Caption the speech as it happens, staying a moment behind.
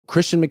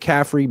Christian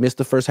McCaffrey missed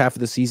the first half of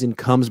the season,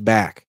 comes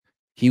back.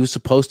 He was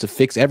supposed to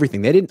fix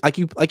everything. They didn't, like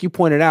you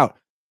pointed out,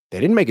 they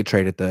didn't make a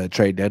trade at the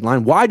trade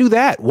deadline. Why do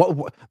that?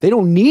 What they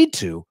don't need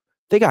to.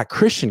 They got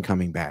Christian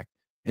coming back.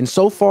 And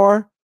so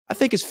far, I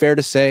think it's fair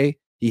to say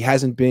he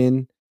hasn't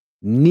been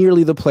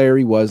nearly the player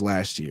he was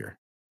last year.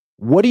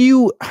 How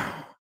do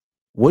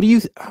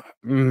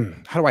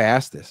I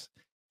ask this?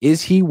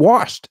 Is he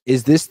washed?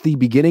 Is this the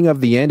beginning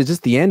of the end? Is this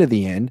the end of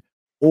the end?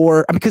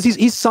 Or because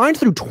he's signed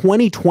through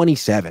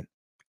 2027.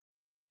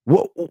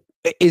 What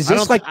is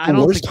this, like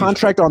the worst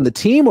contract on the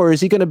team, or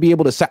is he going to be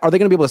able to? Are they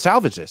going to be able to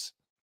salvage this?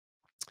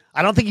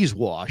 I don't think he's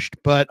washed,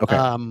 but okay.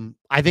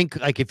 I think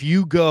like if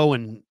you go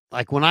and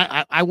like when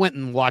I went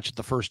and watched it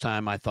the first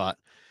time, I thought,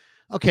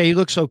 okay, he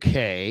looks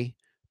okay,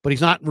 but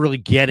he's not really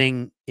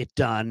getting it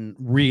done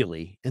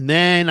really. And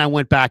then I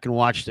went back and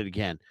watched it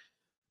again,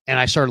 and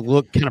I started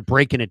kind of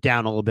breaking it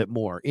down a little bit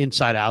more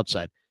inside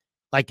outside,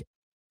 like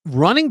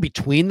running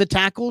between the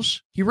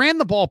tackles. He ran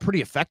the ball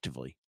pretty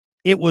effectively.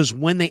 It was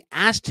when they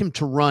asked him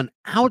to run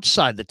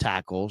outside the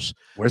tackles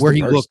where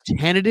he looked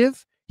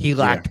tentative. He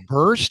lacked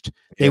burst.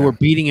 They were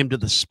beating him to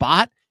the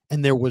spot,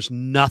 and there was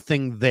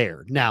nothing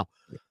there. Now,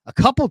 a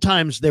couple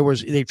times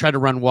they tried to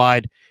run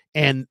wide,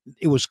 and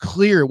it was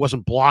clear it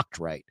wasn't blocked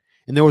right.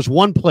 And there was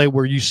one play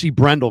where you see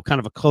Brendel, kind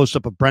of a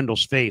close-up of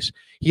Brendel's face.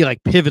 He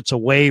like pivots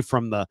away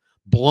from the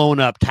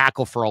blown-up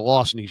tackle for a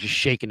loss, and he's just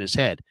shaking his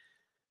head.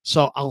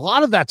 So a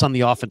lot of that's on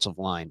the offensive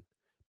line,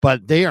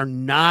 but they are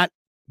not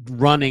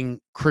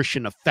running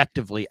Christian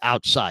effectively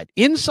outside.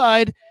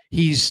 Inside,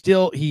 he's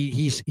still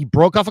he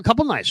broke off a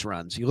couple nice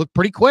runs. He looked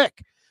pretty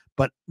quick,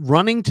 but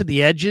running to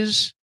the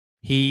edges,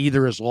 he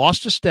either has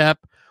lost a step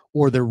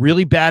or they're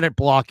really bad at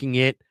blocking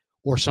it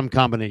or some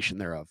combination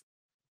thereof.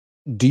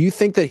 Do you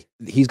think that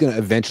he's going to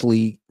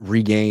eventually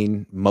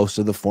regain most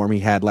of the form he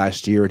had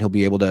last year and he'll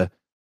be able to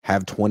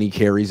have 20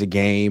 carries a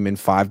game and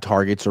 5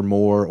 targets or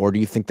more? Or do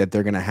you think that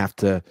they're going to have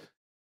to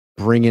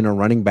bring in a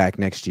running back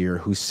next year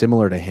who's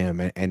similar to him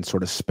and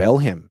sort of spell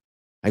him?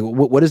 Like,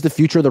 what is the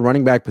future of the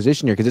running back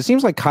position here? Because it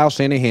seems like Kyle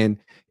Shanahan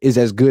is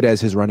as good as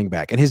his running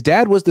back. And his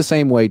dad was the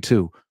same way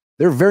too.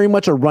 They're very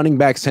much a running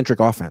back centric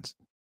offense.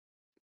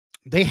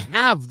 They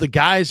have the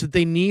guys that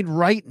they need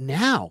right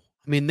now.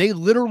 I mean, they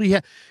literally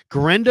have.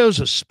 Guarendo's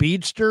a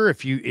speedster.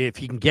 If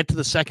he can get to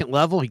the second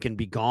level, he can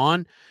be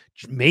gone.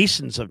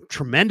 Mason's a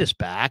tremendous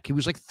back. He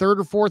was like 3rd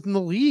or 4th in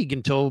the league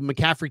until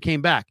McCaffrey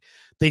came back.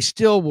 They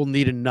still will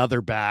need another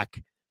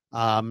back.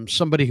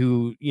 Somebody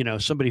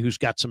who's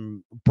got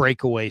some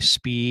breakaway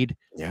speed.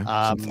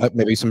 Yeah.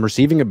 Maybe some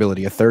receiving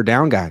ability, a 3rd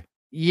down guy.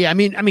 Yeah. I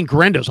mean,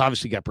 Guarendo's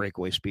obviously got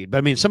breakaway speed, but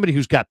I mean, somebody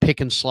who's got pick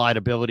and slide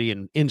ability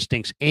and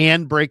instincts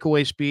and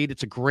breakaway speed.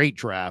 It's a great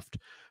draft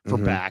for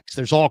backs.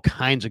 There's all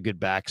kinds of good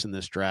backs in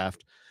this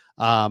draft.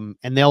 And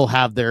they'll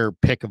have their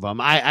pick of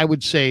them. I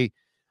would say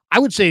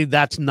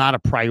that's not a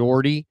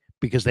priority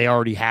because they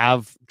already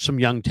have some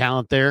young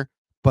talent there.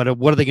 But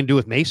what are they going to do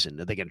with Mason?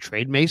 Are they going to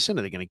trade Mason?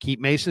 Are they going to keep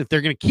Mason? If they're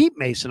going to keep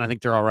Mason, I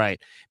think they're all right.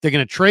 If they're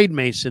going to trade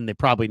Mason, they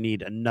probably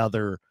need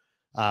another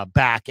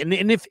back. And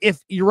if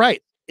you're right,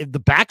 if the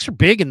backs are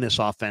big in this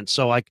offense,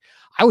 so like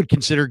I would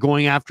consider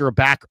going after a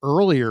back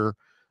earlier,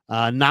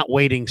 not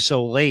waiting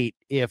so late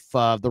if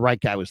the right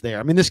guy was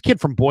there. I mean, this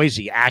kid from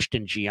Boise,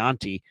 Ashton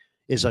Gianti,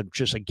 is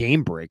just a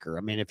game breaker.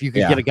 I mean, if you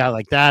could get a guy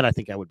like that, I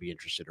think I would be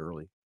interested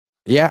early.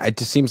 Yeah, it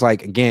just seems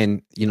like,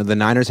 again, the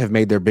Niners have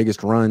made their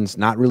biggest runs,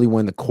 not really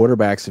when the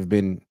quarterbacks have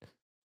been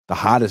the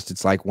hottest.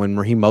 It's like when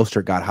Raheem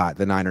Mostert got hot,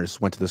 the Niners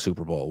went to the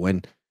Super Bowl.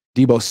 When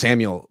Deebo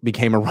Samuel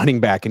became a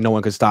running back and no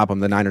one could stop him,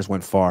 the Niners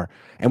went far.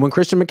 And when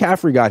Christian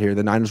McCaffrey got here,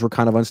 the Niners were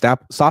kind of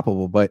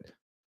unstoppable. But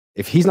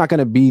if he's not going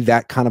to be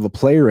that kind of a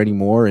player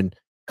anymore, and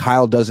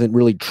Kyle doesn't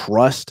really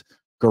trust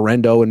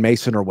Guarendo and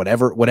Mason or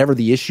whatever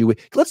the issue is,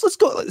 let's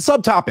go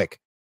subtopic.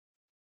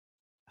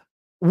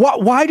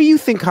 Why do you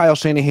think Kyle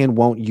Shanahan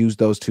won't use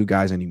those 2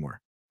 guys anymore?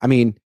 I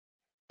mean,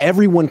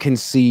 everyone can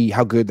see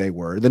how good they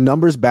were. The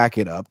numbers back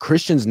it up.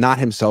 Christian's not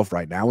himself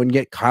right now, and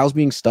yet Kyle's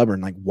being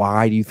stubborn. Like,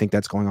 why do you think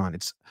that's going on?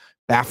 It's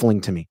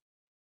baffling to me.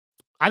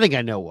 I think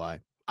I know why.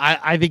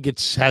 I think it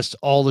has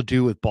all to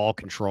do with ball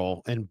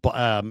control and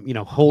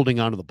holding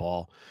onto the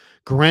ball.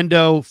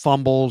 Guarendo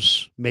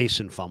fumbles,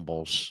 Mason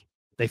fumbles.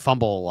 They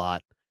fumble a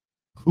lot.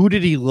 Who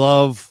did he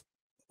love?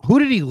 Who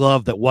did he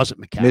love that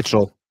wasn't McCaffrey?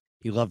 Mitchell.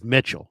 He loved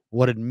Mitchell.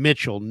 What did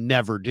Mitchell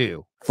never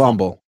do?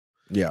 Fumble.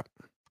 Yeah.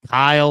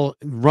 Kyle,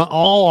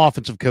 all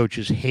offensive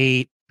coaches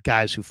hate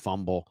guys who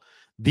fumble.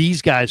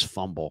 These guys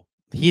fumble.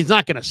 He's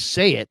not going to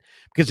say it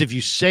because if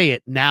you say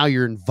it, now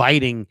you're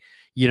inviting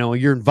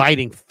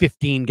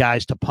 15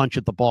 guys to punch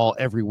at the ball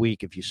every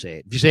week if you say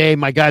it. If you say, hey,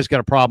 my guy's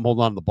got a problem,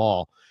 hold on to the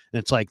ball. And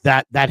it's like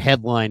that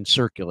headline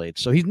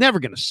circulates. So he's never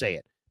going to say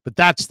it, but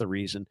that's the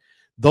reason.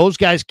 Those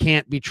guys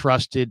can't be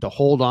trusted to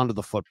hold on to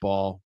the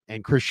football,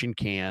 and Christian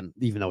can,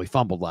 even though he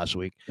fumbled last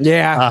week.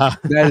 Yeah,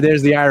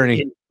 there's the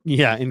irony.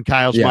 In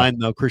Kyle's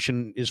mind, though,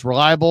 Christian is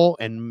reliable,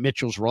 and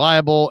Mitchell's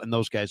reliable, and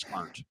those guys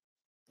aren't.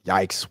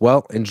 Yikes.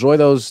 Well, enjoy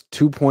those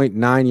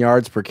 2.9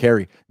 yards per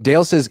carry.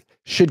 Dale says,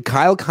 should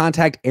Kyle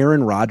contact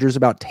Aaron Rodgers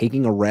about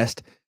taking a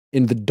rest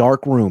in the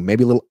dark room,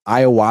 maybe a little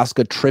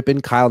ayahuasca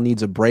tripping. Kyle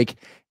needs a break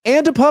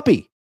and a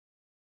puppy.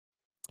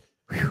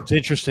 Whew. It's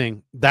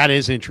interesting. That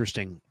is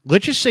interesting.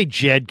 Let's just say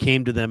Jed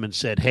came to them and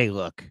said, hey,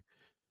 look,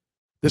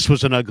 this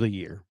was an ugly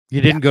year. You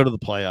didn't go to the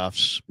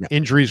playoffs. Yeah.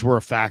 Injuries were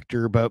a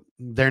factor, but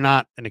they're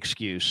not an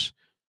excuse.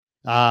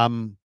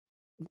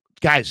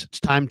 Guys, it's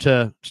time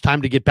to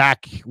get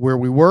back where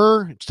we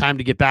were. It's time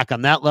to get back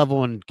on that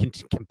level and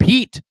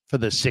compete for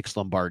the 6th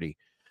Lombardi.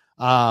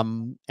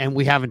 And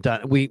we haven't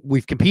done.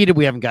 We've competed.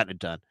 We haven't gotten it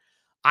done.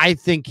 I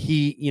think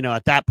he,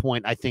 at that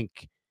point, I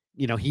think,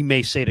 he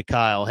may say to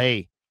Kyle,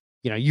 hey,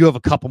 you have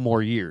a couple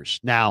more years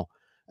now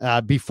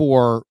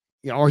before,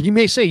 or he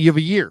may say you have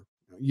a year.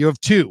 You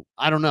have 2.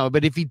 I don't know.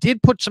 But if he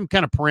did put some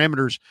kind of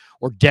parameters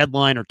or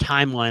deadline or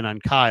timeline on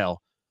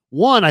Kyle,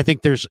 one, I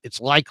think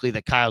it's likely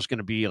that Kyle's going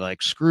to be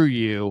like, screw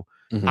you.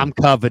 Mm-hmm. I'm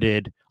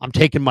coveted. I'm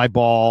taking my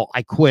ball.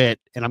 I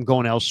quit and I'm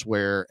going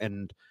elsewhere.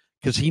 And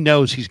because he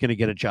knows he's going to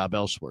get a job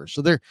elsewhere.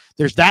 So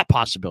there's that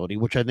possibility,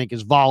 which I think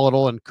is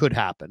volatile and could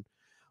happen.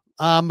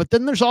 But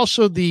then there's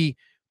also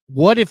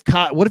what if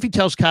he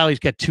tells Kyle he's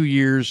got 2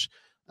 years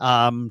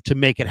to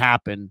make it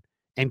happen?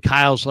 And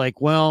Kyle's like,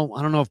 well,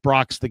 I don't know if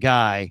Brock's the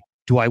guy.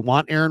 Do I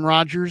want Aaron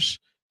Rodgers?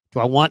 Do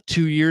I want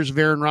 2 years of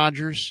Aaron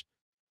Rodgers?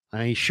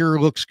 He sure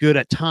looks good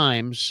at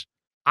times.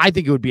 I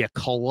think it would be a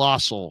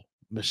colossal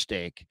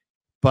mistake,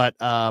 but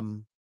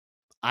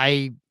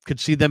I could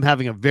see them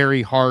having a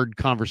very hard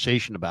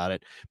conversation about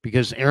it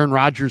because Aaron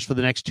Rodgers for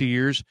the next 2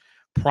 years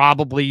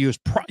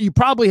you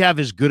probably have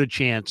as good a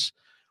chance,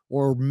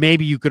 or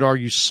maybe you could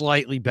argue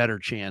slightly better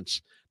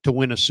chance to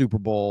win a Super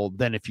Bowl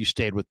than if you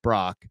stayed with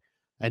Brock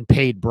and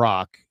paid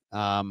Brock.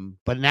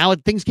 But now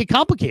things get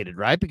complicated,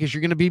 right? Because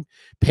you're going to be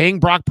paying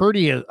Brock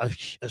Purdy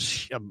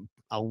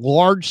a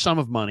large sum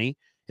of money.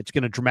 It's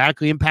going to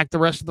dramatically impact the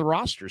rest of the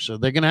roster. So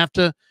they're going to have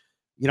to,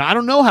 I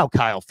don't know how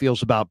Kyle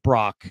feels about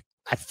Brock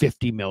at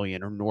 50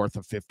 million or north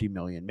of 50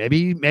 million.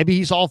 Maybe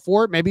he's all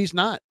for it. Maybe he's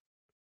not.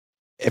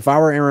 If I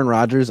were Aaron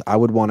Rodgers, I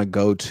would want to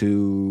go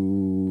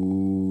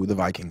to the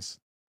Vikings.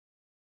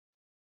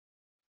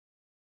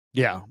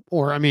 Yeah.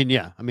 Or,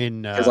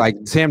 because like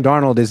Sam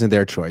Darnold isn't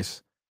their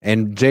choice.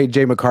 And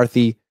J.J.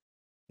 McCarthy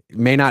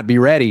may not be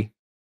ready,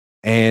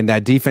 and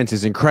that defense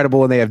is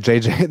incredible. And they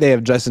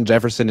have Justin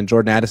Jefferson and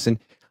Jordan Addison.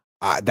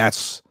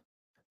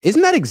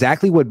 Isn't that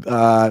exactly what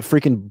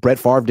freaking Brett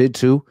Favre did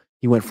too?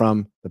 He went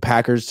from the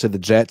Packers to the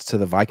Jets to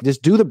the Vikings.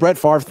 Just do the Brett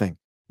Favre thing.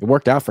 It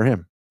worked out for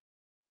him.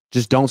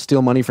 Just don't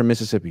steal money from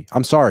Mississippi.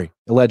 I'm sorry,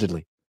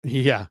 allegedly.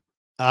 Yeah.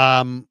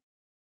 The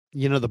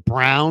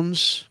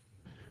Browns.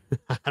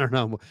 I don't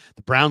know.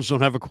 The Browns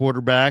don't have a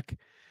quarterback.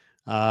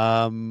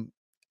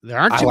 There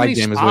aren't too many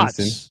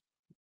spots.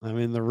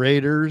 Winston. The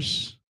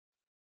Raiders.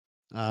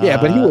 Yeah,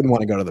 but he wouldn't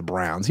want to go to the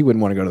Browns. He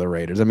wouldn't want to go to the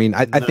Raiders. I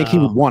think he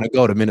would want to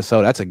go to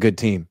Minnesota. That's a good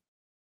team.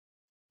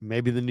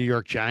 Maybe the New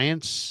York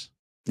Giants.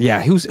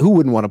 Yeah, who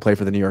wouldn't want to play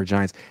for the New York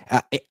Giants?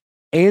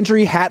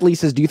 Andrew Hatley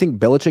says, do you think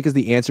Belichick is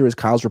the answer as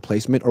Kyle's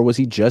replacement, or was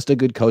he just a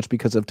good coach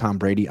because of Tom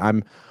Brady?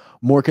 I'm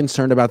more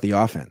concerned about the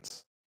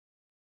offense.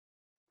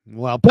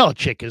 Well,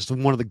 Belichick is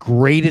one of the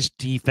greatest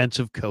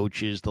defensive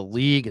coaches the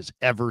league has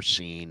ever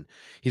seen.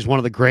 He's one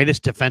of the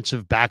greatest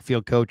defensive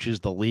backfield coaches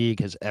the league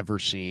has ever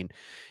seen.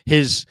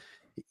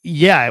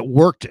 It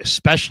worked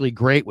especially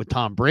great with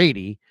Tom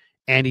Brady,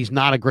 and he's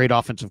not a great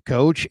offensive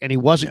coach, and he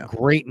wasn't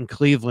great in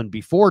Cleveland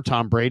before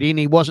Tom Brady, and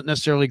he wasn't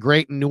necessarily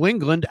great in New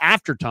England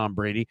after Tom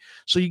Brady.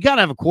 So you got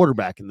to have a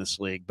quarterback in this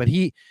league, but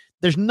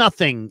there's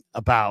nothing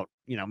about,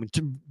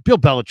 Bill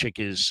Belichick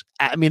is,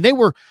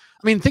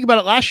 think about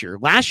it last year.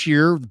 Last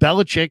year,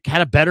 Belichick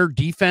had a better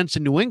defense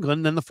in New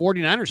England than the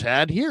 49ers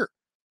had here.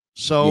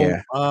 So,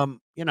 and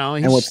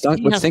what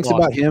stinks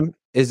about him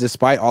is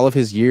despite all of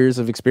his years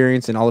of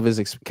experience and all of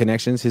his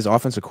connections, his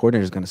offensive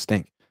coordinator is going to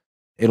stink.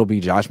 It'll be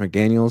Josh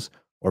McDaniels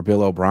or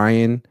Bill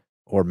O'Brien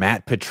or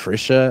Matt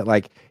Patricia.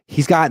 Like,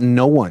 he's got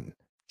no one.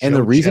 And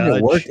the reason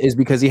it worked is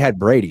because he had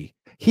Brady.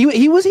 He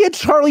had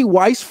Charlie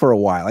Weiss for a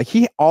while. Like,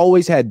 he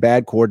always had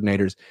bad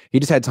coordinators. He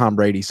just had Tom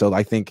Brady. So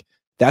I think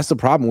that's the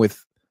problem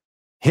with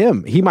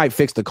him. He might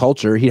fix the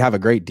culture. He'd have a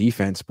great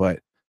defense, but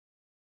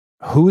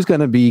who's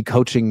going to be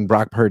coaching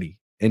Brock Purdy?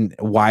 And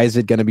why is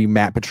it going to be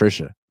Matt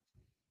Patricia?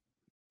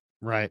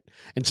 Right.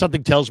 And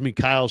something tells me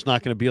Kyle's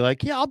not going to be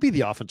like, yeah, I'll be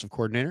the offensive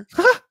coordinator.